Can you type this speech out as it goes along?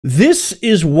This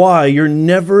is why you're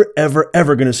never, ever,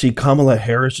 ever going to see Kamala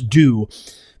Harris do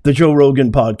the Joe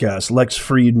Rogan podcast, Lex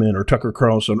Friedman or Tucker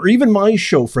Carlson, or even my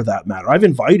show for that matter. I've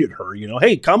invited her,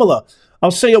 hey, Kamala, I'll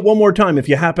say it one more time. If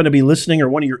you happen to be listening or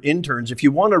one of your interns, if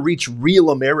you want to reach real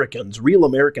Americans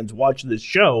watch this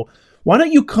show, why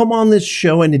don't you come on this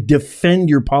show and defend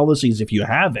your policies if you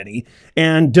have any,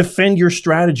 and defend your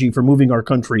strategy for moving our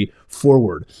country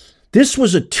forward. This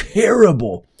was a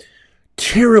terrible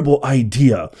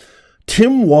idea.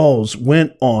 Tim Walz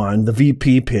went on, the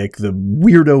VP pick, the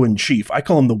weirdo in chief. I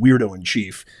call him the weirdo in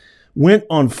chief. Went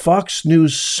on Fox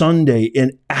News Sunday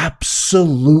and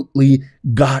absolutely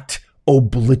got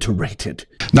obliterated.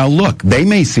 Now, look, they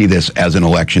may see this as an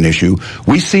election issue.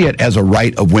 We see it as a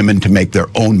right of women to make their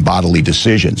own bodily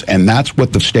decisions. And that's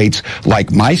what the states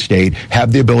like my state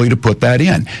have the ability to put that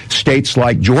in. States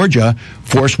like Georgia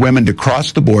force women to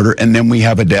cross the border, and then we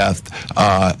have a death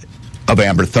of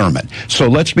Amber Thurman. So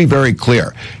let's be very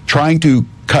clear. Trying to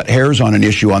cut hairs on an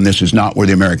issue on this is not where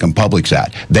the American public's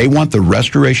at. They want the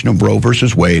restoration of Roe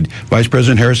versus Wade. Vice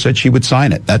President Harris said she would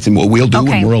sign it. That's what we'll do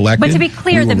when we're elected. But to be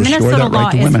clear, the Minnesota law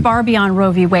is far beyond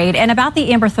Roe v. Wade. And about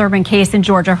the Amber Thurman case in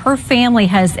Georgia, her family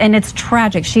has, and it's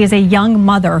tragic, she is a young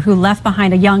mother who left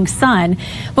behind a young son.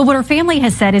 But what her family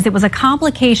has said is it was a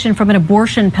complication from an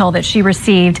abortion pill that she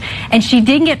received, and she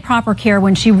didn't get proper care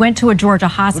when she went to a Georgia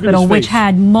hospital, which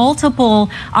had multiple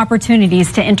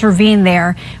opportunities to intervene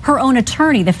there. Her own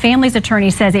attorney, the family's attorney,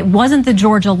 says it wasn't the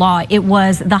Georgia law, it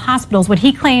was the hospitals. What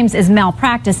he claims is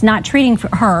malpractice, not treating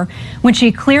her when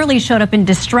she clearly showed up in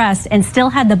distress and still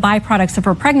had the byproducts of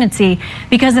her pregnancy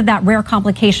because of that rare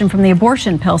complication from the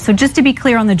abortion pill. So just to be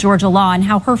clear on the Georgia law and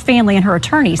how her family and her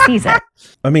attorney sees it.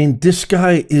 I mean, this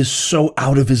guy is so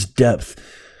out of his depth.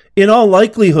 In all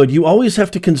likelihood, you always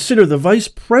have to consider the vice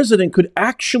president could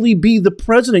actually be the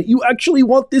president. You actually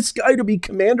want this guy to be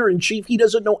commander-in-chief. He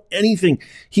doesn't know anything.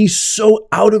 He's so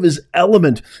out of his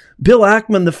element. Bill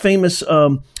Ackman, the famous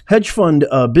hedge fund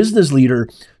business leader,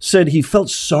 said he felt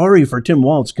sorry for Tim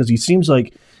Walz because he seems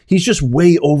like he's just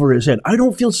way over his head. I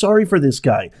don't feel sorry for this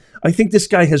guy. I think this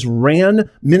guy has ran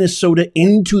Minnesota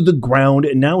into the ground,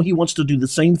 and now he wants to do the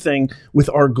same thing with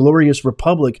our glorious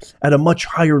republic at a much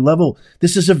higher level.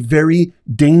 This is a very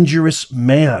dangerous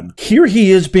man. Here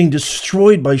he is being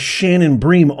destroyed by Shannon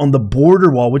Bream on the border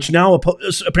wall, which now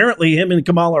apparently him and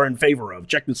Kamala are in favor of.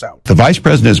 Check this out. The vice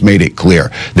president has made it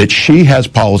clear that she has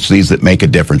policies that make a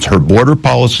difference. Her border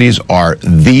policies are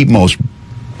the most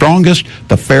strongest,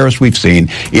 the fairest we've seen.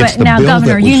 It's but now,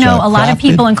 Governor, a lot of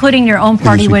people, including your own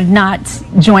party, would not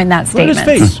join that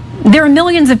statement. There are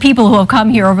millions of people who have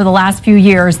come here over the last few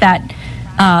years that,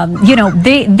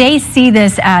 they see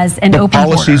this as an open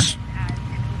border.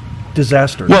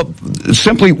 Disaster. Well,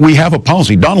 simply, we have a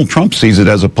policy. Donald Trump sees it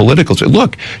as a political.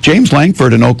 Look, James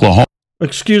Langford in Oklahoma.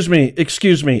 Excuse me,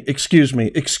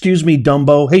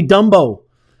 Dumbo.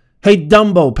 Hey,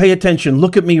 Dumbo, pay attention.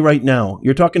 Look at me right now.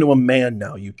 You're talking to a man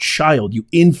now, you child, you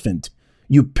infant,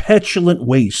 you petulant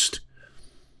waste.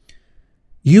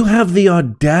 You have the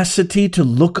audacity to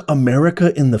look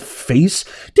America in the face?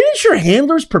 Didn't your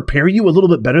handlers prepare you a little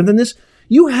bit better than this?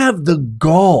 You have the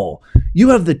gall. You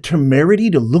have the temerity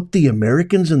to look the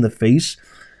Americans in the face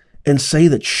and say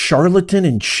that charlatan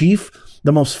in chief,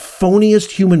 the most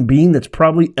phoniest human being that's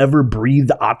probably ever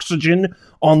breathed oxygen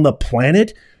on the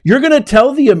planet, you're going to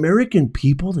tell the American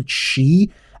people that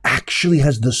she actually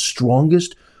has the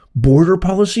strongest border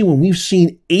policy when we've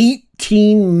seen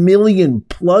 18 million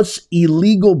plus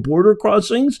illegal border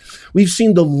crossings? We've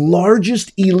seen the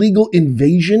largest illegal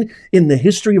invasion in the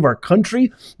history of our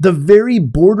country. The very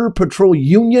Border Patrol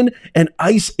Union and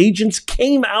ICE agents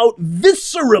came out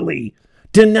viscerally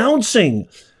denouncing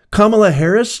Kamala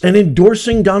Harris and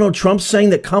endorsing Donald Trump, saying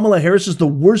that Kamala Harris is the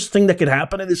worst thing that could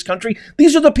happen in this country.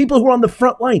 These are the people who are on the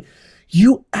front line.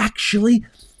 You actually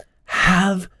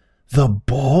have the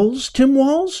balls, Tim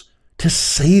Walz, to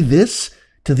say this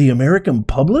to the American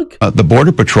public? The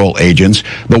Border Patrol agents,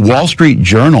 the Wall Street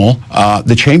Journal,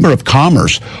 the Chamber of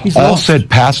Commerce all said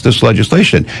pass this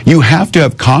legislation. You have to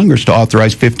have Congress to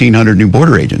authorize 1,500 new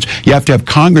border agents. You have to have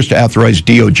Congress to authorize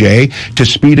DOJ to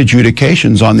speed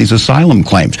adjudications on these asylum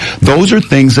claims. Those are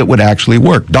things that would actually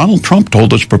work. Donald Trump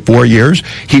told us for 4 years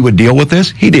he would deal with this.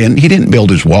 He didn't. He didn't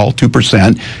build his wall,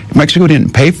 2%. Mexico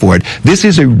didn't pay for it. This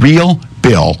is a real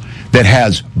bill that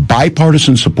has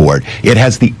bipartisan support, it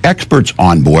has the experts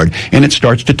on board, and it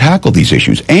starts to tackle these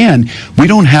issues. And we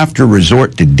don't have to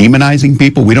resort to demonizing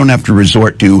people. We don't have to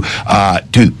resort to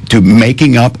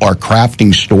making up or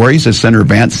crafting stories, as Senator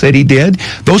Vance said he did.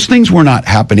 Those things were not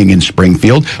happening in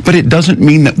Springfield, but it doesn't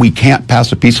mean that we can't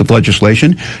pass a piece of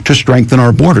legislation to strengthen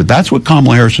our border. That's what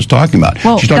Kamala Harris is talking about.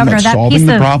 Well, She's talking Governor, about solving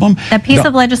the problem. That piece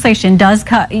of legislation does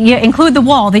include the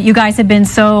wall that you guys have been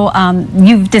so,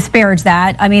 you've disparaged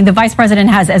that. I mean, the vice president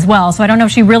has as well, so I don't know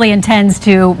if she really intends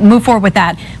to move forward with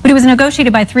that. But it was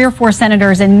negotiated by 3 or 4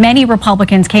 senators, and many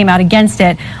Republicans came out against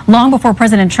it long before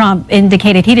President Trump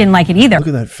indicated he didn't like it either. Look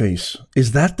at that face.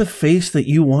 Is that the face that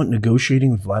you want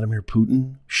negotiating with Vladimir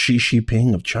Putin, Xi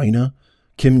Jinping of China,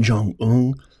 Kim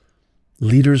Jong-un,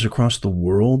 leaders across the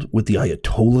world, with the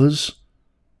Ayatollahs,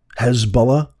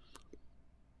 Hezbollah,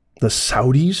 the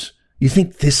Saudis? You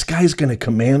think this guy's going to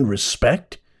command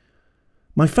respect?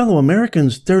 My fellow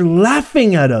Americans, they're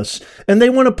laughing at us, and they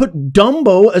want to put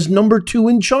Dumbo as number 2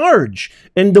 in charge,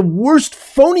 and the worst,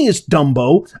 phoniest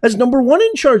Dumbo as number 1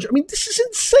 in charge. I mean, this is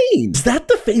insane. Is that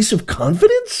the face of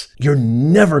confidence? You're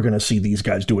never going to see these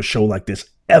guys do a show like this,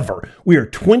 ever. We are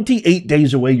 28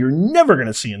 days away. You're never going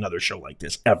to see another show like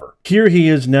this, ever. Here he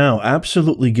is now,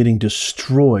 absolutely getting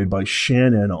destroyed by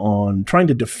Shannon on trying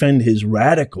to defend his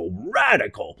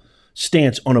radical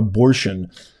stance on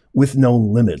abortion with no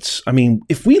limits. I mean,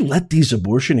 if we let these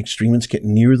abortion extremists get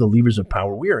near the levers of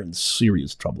power, we are in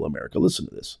serious trouble, America. Listen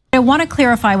to this. I want to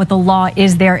clarify what the law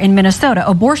is there in Minnesota.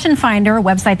 Abortion Finder, a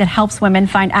website that helps women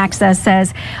find access,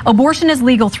 says abortion is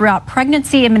legal throughout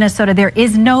pregnancy in Minnesota. There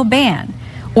is no ban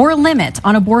or limit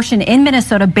on abortion in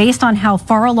Minnesota based on how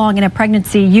far along in a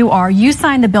pregnancy you are. You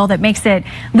signed the bill that makes it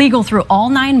legal through all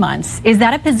 9 months. Is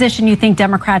that a position you think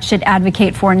Democrats should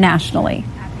advocate for nationally?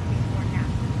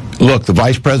 Look, the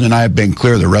vice president and I have been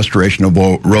clear. The restoration of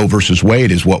Roe versus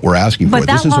Wade is what we're asking for. But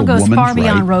that law goes far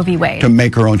beyond Roe v. Wade. To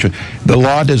make her own choice. The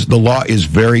law is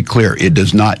very clear. It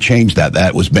does not change that.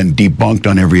 That was been debunked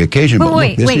on every occasion. But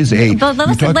wait. Let's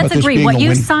agree. What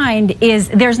you signed is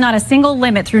there's not a single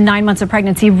limit through 9 months of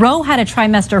pregnancy. Roe had a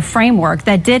trimester framework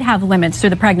that did have limits through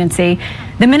the pregnancy.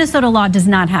 The Minnesota law does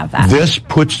not have that.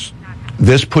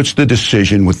 This puts the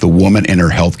decision with the woman and her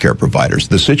healthcare providers.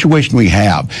 The situation we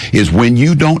have is when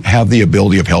you don't have the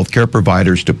ability of healthcare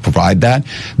providers to provide that,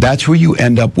 that's where you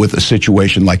end up with a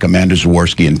situation like Amanda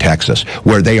Zaworski in Texas,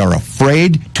 where they are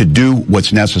afraid to do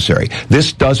what's necessary.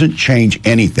 This doesn't change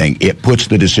anything. It puts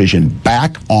the decision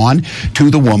back on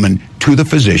to the woman, to the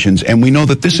physicians, and we know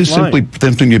that this is simply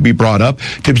something to be brought up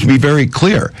to be very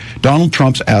clear. Donald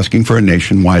Trump's asking for a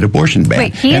nationwide abortion ban.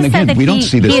 Wait, he and has again, said that we don't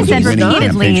see this he as has a said winning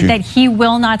repeatedly campaign. that he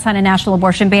will not sign a national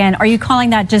abortion ban. Are you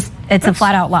calling that just, it's a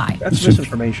flat out lie? That's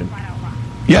misinformation.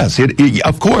 Yes,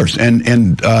 of course,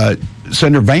 and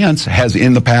Senator Vance has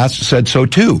in the past said so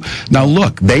too. Now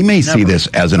look, they may see this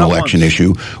as an election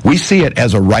issue. We see it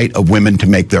as a right of women to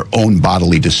make their own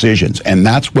bodily decisions. And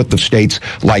that's what the states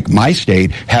like my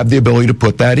state have the ability to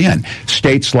put that in.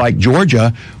 States like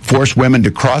Georgia force women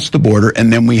to cross the border,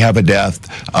 and then we have a death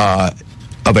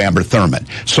of Amber Thurman.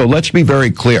 So let's be very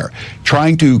clear.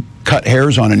 Trying to cut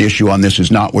hairs on an issue on this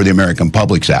is not where the American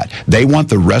public's at. They want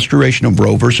the restoration of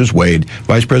Roe versus Wade.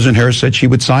 Vice President Harris said she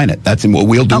would sign it. That's what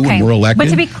we'll do when we're elected. But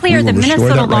to be clear, the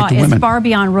Minnesota law is far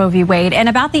beyond Roe v. Wade. And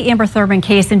about the Amber Thurman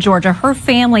case in Georgia, her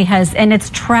family has, and it's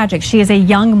tragic, she is a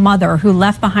young mother who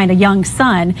left behind a young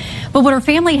son. But what her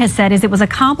family has said is it was a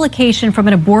complication from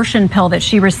an abortion pill that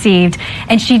she received,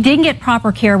 and she didn't get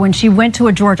proper care when she went to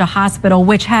a Georgia hospital,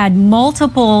 which had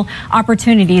multiple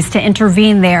opportunities to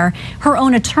intervene there. Her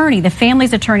own attorney, the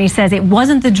family's attorney, says it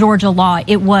wasn't the Georgia law,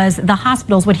 it was the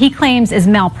hospitals, what he claims is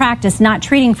malpractice, not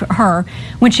treating her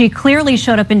when she clearly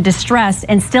showed up in distress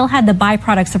and still had the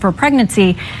byproducts of her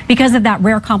pregnancy because of that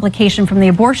rare complication from the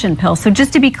abortion pill. So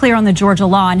just to be clear on the Georgia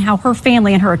law and how her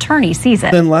family and her attorney sees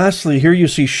it. Then lastly, here you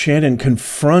see Shannon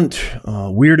confront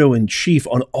Weirdo in Chief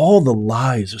on all the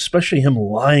lies, especially him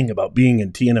lying about being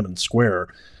in Tiananmen Square.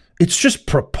 It's just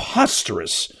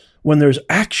preposterous when there's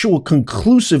actual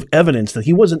conclusive evidence that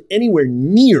he wasn't anywhere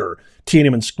near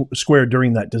Tiananmen Square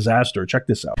during that disaster. Check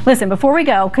this out. Listen, before we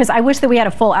go, because I wish that we had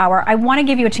a full hour, I want to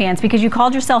give you a chance, because you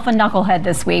called yourself a knucklehead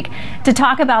this week, to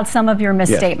talk about some of your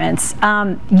misstatements.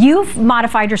 Yes. You've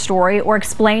modified your story or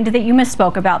explained that you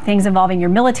misspoke about things involving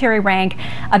your military rank,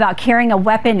 about carrying a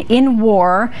weapon in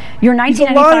war, your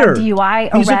 1995 DUI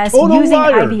arrest, using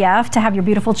IVF to have your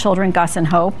beautiful children, Gus and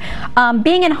Hope,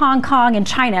 being in Hong Kong and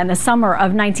China in the summer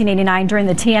of 1989 during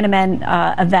the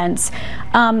Tiananmen events,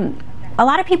 A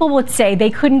lot of people would say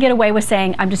they couldn't get away with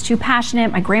saying, I'm just too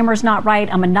passionate, my grammar's not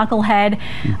right, I'm a knucklehead.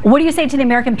 What do you say to the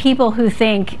American people who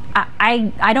think,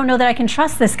 I don't know that I can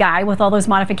trust this guy with all those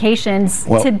modifications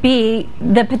to be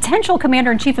the potential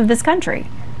commander-in-chief of this country?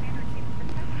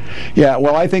 Yeah,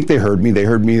 well, I think they heard me. They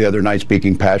heard me the other night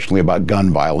speaking passionately about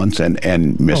gun violence and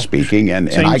misspeaking. And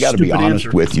I got to be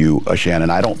honest with you,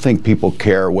 Shannon, I don't think people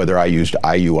care whether I used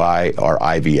IUI or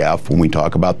IVF when we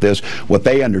talk about this. What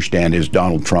they understand is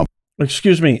Donald Trump.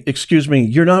 Excuse me.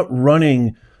 You're not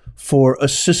running for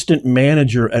assistant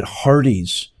manager at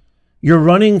Hardee's. You're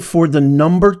running for the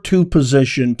 #2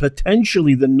 position,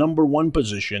 potentially the #1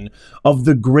 position of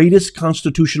the greatest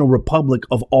constitutional republic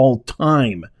of all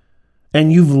time.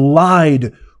 And you've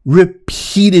lied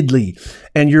repeatedly.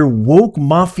 And your woke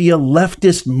mafia,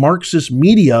 leftist, Marxist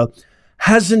media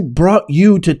hasn't brought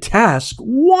you to task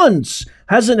once,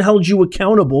 hasn't held you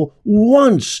accountable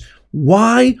once.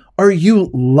 Why are you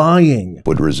lying?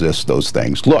 Would resist those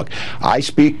things. Look, I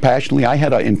speak passionately. I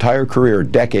had an entire career,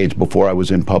 decades before I was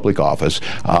in public office.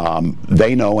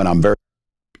 They know, and I'm very...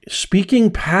 Speaking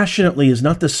passionately is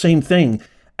not the same thing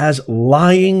as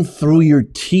lying through your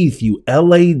teeth, you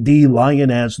LAD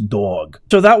lion-ass dog.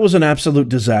 So that was an absolute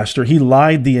disaster. He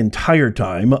lied the entire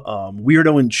time.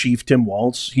 Weirdo-in-chief Tim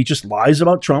Walz, he just lies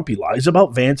about Trump. He lies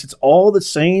about Vance. It's all the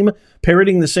same,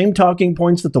 parroting the same talking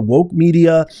points that the woke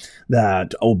media,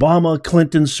 that Obama,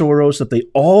 Clinton, Soros, that they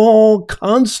all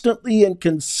constantly and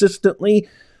consistently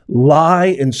lie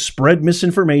and spread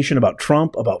misinformation about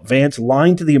Trump, about Vance,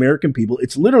 lying to the American people.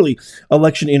 It's literally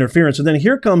election interference. And then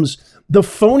here comes the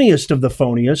phoniest of the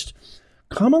phoniest.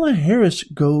 Kamala Harris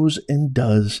goes and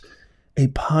does a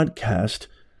podcast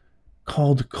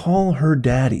called Call Her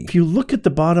Daddy. If you look at the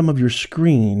bottom of your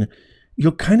screen,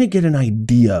 you'll kind of get an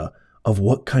idea of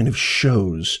what kind of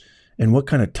shows and what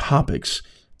kind of topics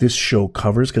this show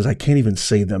covers, because I can't even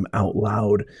say them out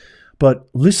loud. But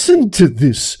listen to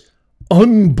this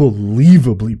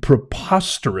unbelievably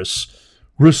preposterous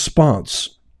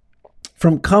response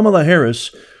from Kamala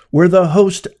Harris, where the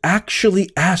host actually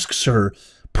asks her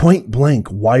point blank,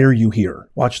 why are you here?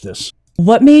 Watch this.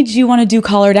 What made you want to do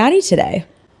Call Her Daddy today?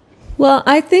 Well,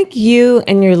 I think you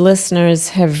and your listeners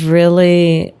have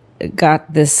really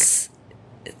got this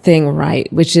thing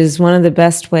right, which is one of the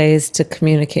best ways to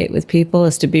communicate with people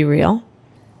is to be real.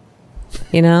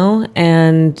 You know,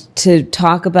 and to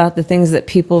talk about the things that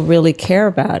people really care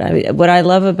about. I mean, what I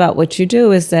love about what you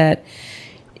do is that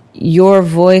your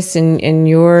voice in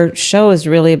your show is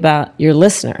really about your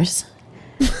listeners.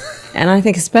 And I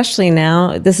think especially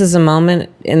now, this is a moment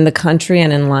in the country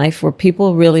and in life where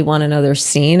people really want to know they're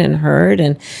seen and heard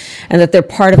and that they're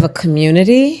part of a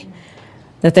community,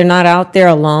 that they're not out there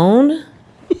alone.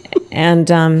 And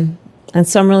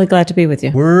so I'm really glad to be with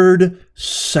you. Word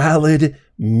salad,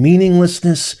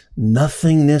 meaninglessness,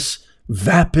 nothingness,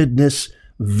 vapidness,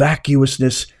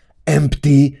 vacuousness,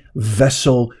 empty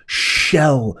vessel,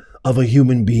 shell of a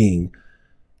human being.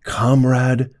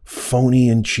 Comrade,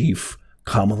 phony-in-chief,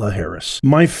 Kamala Harris.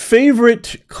 My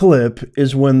favorite clip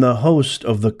is when the host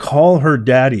of the Call Her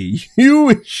Daddy,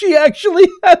 she actually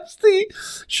has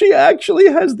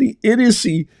the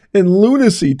idiocy and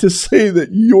lunacy to say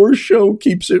that your show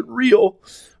keeps it real.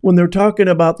 When they're talking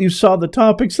about, you saw the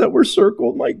topics that were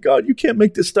circled. My God, you can't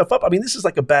make this stuff up. I mean, this is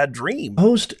like a bad dream.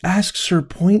 Host asks her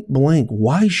point blank,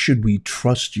 why should we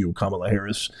trust you, Kamala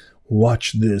Harris?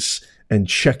 Watch this and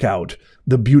check out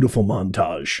the beautiful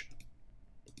montage.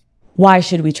 Why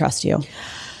should we trust you?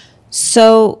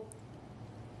 So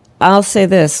I'll say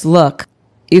this. Look,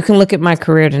 you can look at my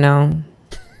career to know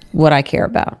what I care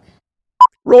about.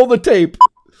 Roll the tape.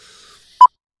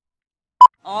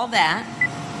 All that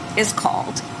is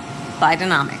called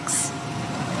Bidenomics.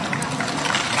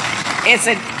 It's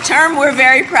a term we're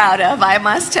very proud of, I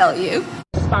must tell you.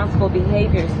 Responsible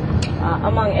behaviors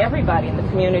among everybody in the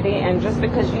community, and just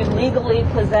because you legally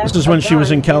possess this is when she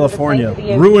was in California,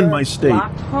 ruined my state.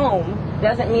 Home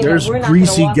doesn't mean there's that we're not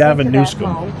greasy walk Gavin into Newsom.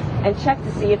 Home and check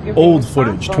to see if you're old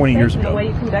footage 20 years ago. The way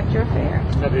you conduct your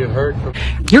affairs. Have you heard from...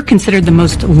 You're considered the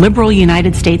most liberal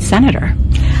United States senator.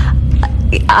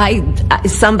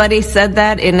 Somebody said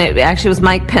that, and it actually was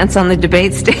Mike Pence on the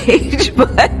debate stage.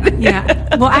 But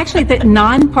yeah, well, actually, the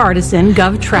nonpartisan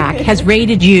GovTrack has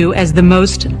rated you as the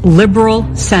most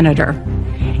liberal senator.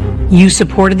 You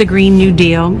supported the Green New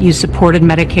Deal. You supported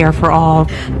Medicare for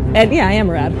all. And yeah, I am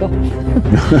a radical.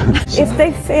 If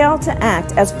they fail to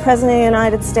act as President of the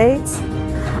United States,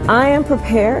 I am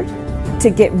prepared to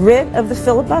get rid of the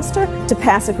filibuster to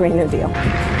pass a Green New Deal.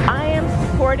 I am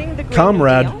supporting the Green New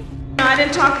Deal. I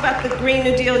didn't talk about the Green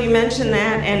New Deal. You mentioned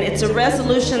that, and it's a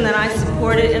resolution that I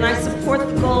supported, and I support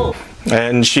the goal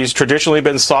And she's traditionally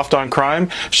been soft on crime.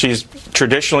 She's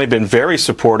traditionally been very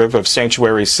supportive of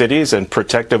sanctuary cities and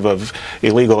protective of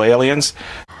illegal aliens.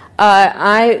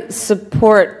 I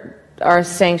support our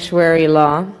sanctuary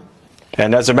law.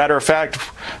 And as a matter of fact,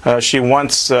 she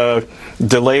once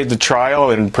delayed the trial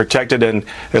and protected an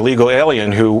illegal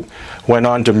alien who went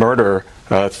on to murder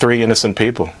 3 innocent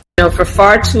people. You know, for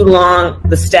far too long,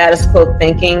 the status quo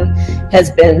thinking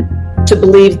has been to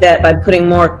believe that by putting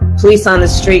more police on the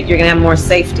street, you're going to have more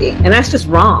safety. And that's just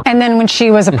wrong. And then when she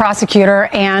was a prosecutor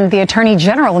and the attorney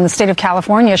general in the state of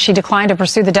California, she declined to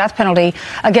pursue the death penalty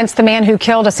against the man who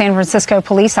killed a San Francisco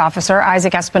police officer,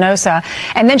 Isaac Espinosa.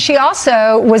 And then she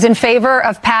also was in favor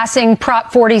of passing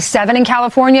Prop 47 in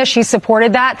California. She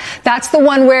supported that. That's the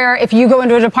one where if you go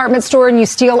into a department store and you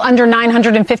steal under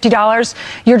 $950,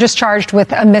 you're just charged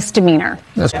with a misdemeanor.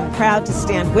 I'm proud to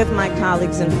stand with my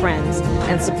colleagues and friends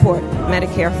and support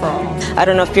Medicare for all. I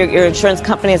don't know if your insurance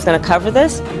company is going to cover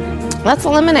this. Let's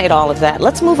eliminate all of that.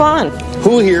 Let's move on.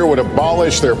 Who here would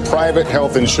abolish their private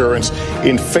health insurance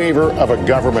in favor of a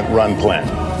government-run plan?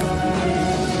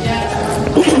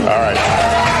 All right.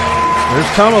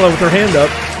 There's Kamala with her hand up.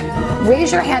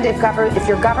 Raise your hand if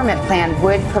your government plan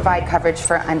would provide coverage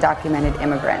for undocumented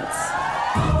immigrants.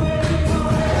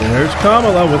 There's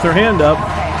Kamala with her hand up.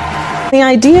 The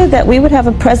idea that we would have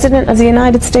a president of the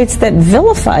United States that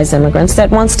vilifies immigrants, that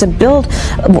wants to build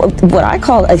what I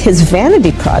call his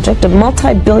vanity project, a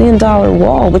multi-billion-dollar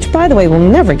wall, which, by the way, will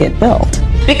never get built.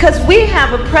 Because we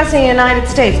have a president of the United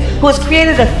States who has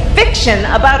created a fiction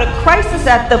about a crisis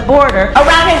at the border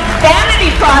around his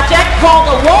vanity project called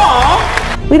a wall.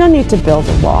 We don't need to build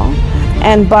a wall.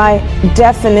 And by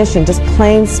definition, just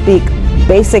plain speak,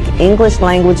 basic English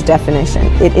language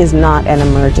definition, it is not an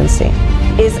emergency.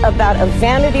 Is about a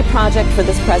vanity project for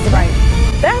this president. Right.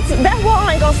 That wall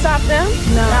ain't gonna stop them.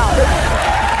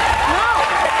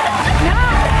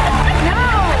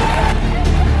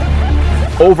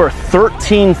 No. Over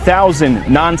 13,000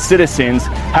 non-citizens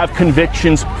have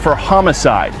convictions for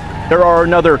homicide. There are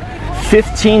another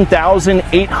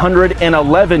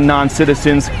 15,811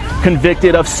 non-citizens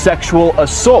convicted of sexual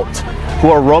assault who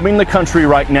are roaming the country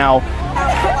right now.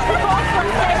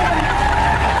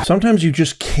 Sometimes you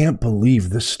just can't believe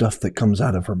this stuff that comes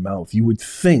out of her mouth. You would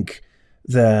think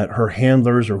that her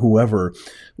handlers or whoever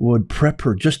would prep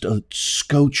her just a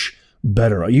scotch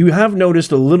better. You have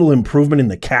noticed a little improvement in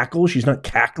the cackle. She's not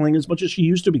cackling as much as she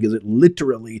used to because it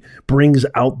literally brings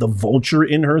out the vulture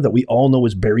in her that we all know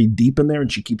is buried deep in there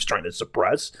and she keeps trying to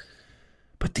suppress.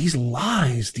 But these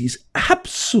lies, these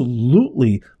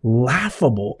absolutely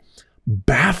laughable,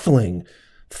 baffling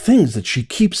things that she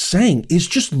keeps saying is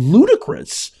just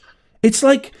ludicrous. It's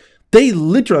like they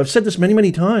literally, I've said this many,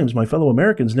 many times, my fellow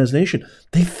Americans, Nez Nation,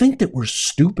 they think that we're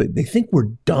stupid. They think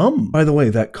we're dumb. By the way,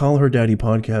 that Call Her Daddy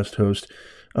podcast host,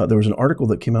 there was an article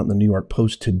that came out in the New York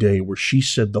Post today where she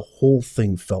said the whole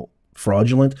thing felt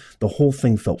fraudulent. The whole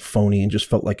thing felt phony and just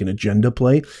felt like an agenda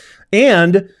play.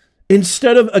 And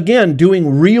instead of, again,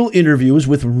 doing real interviews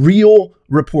with real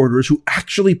reporters who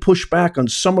actually push back on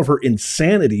some of her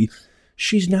insanity,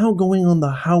 she's now going on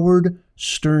the Howard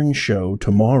Stern show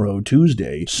tomorrow,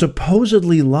 Tuesday,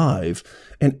 supposedly live.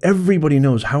 And everybody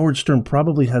knows Howard Stern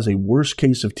probably has a worse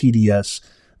case of TDS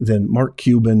than Mark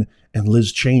Cuban and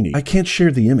Liz Cheney. I can't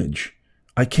share the image.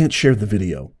 I can't share the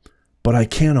video, but I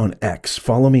can on X.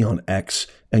 Follow me on X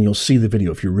and you'll see the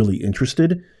video if you're really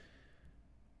interested.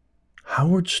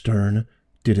 Howard Stern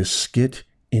did a skit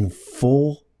in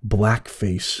full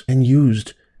blackface and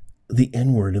used the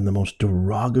N-word in the most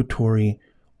derogatory,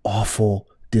 awful,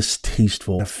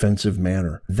 distasteful, offensive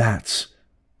manner. That's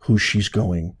who she's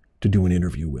going to do an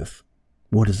interview with.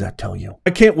 What does that tell you? I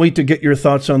can't wait to get your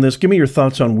thoughts on this. Give me your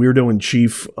thoughts on Weirdo in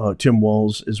Chief, Tim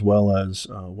Walz, as well as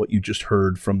what you just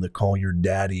heard from the Call Your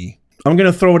Daddy. I'm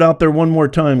going to throw it out there one more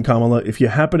time, Kamala. If you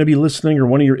happen to be listening or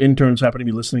one of your interns happen to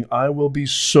be listening, I will be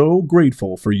so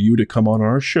grateful for you to come on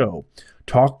our show,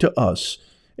 talk to us,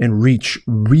 and reach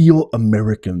real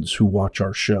Americans who watch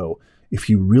our show. If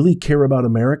you really care about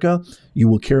America, you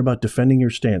will care about defending your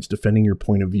stance, defending your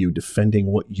point of view, defending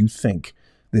what you think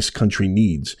this country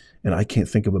needs. And I can't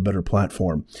think of a better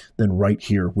platform than right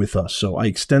here with us. So I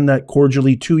extend that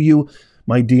cordially to you.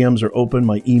 My DMs are open.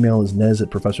 My email is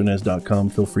nez@professornez.com.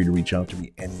 Feel free to reach out to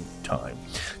me anytime.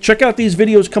 Check out these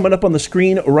videos coming up on the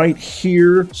screen right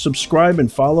here. Subscribe and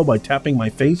follow by tapping my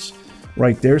face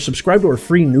right there. Subscribe to our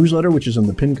free newsletter, which is in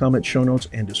the pinned comment, show notes,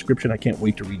 and description. I can't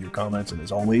wait to read your comments. And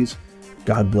as always,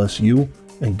 God bless you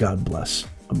and God bless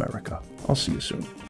America. I'll see you soon.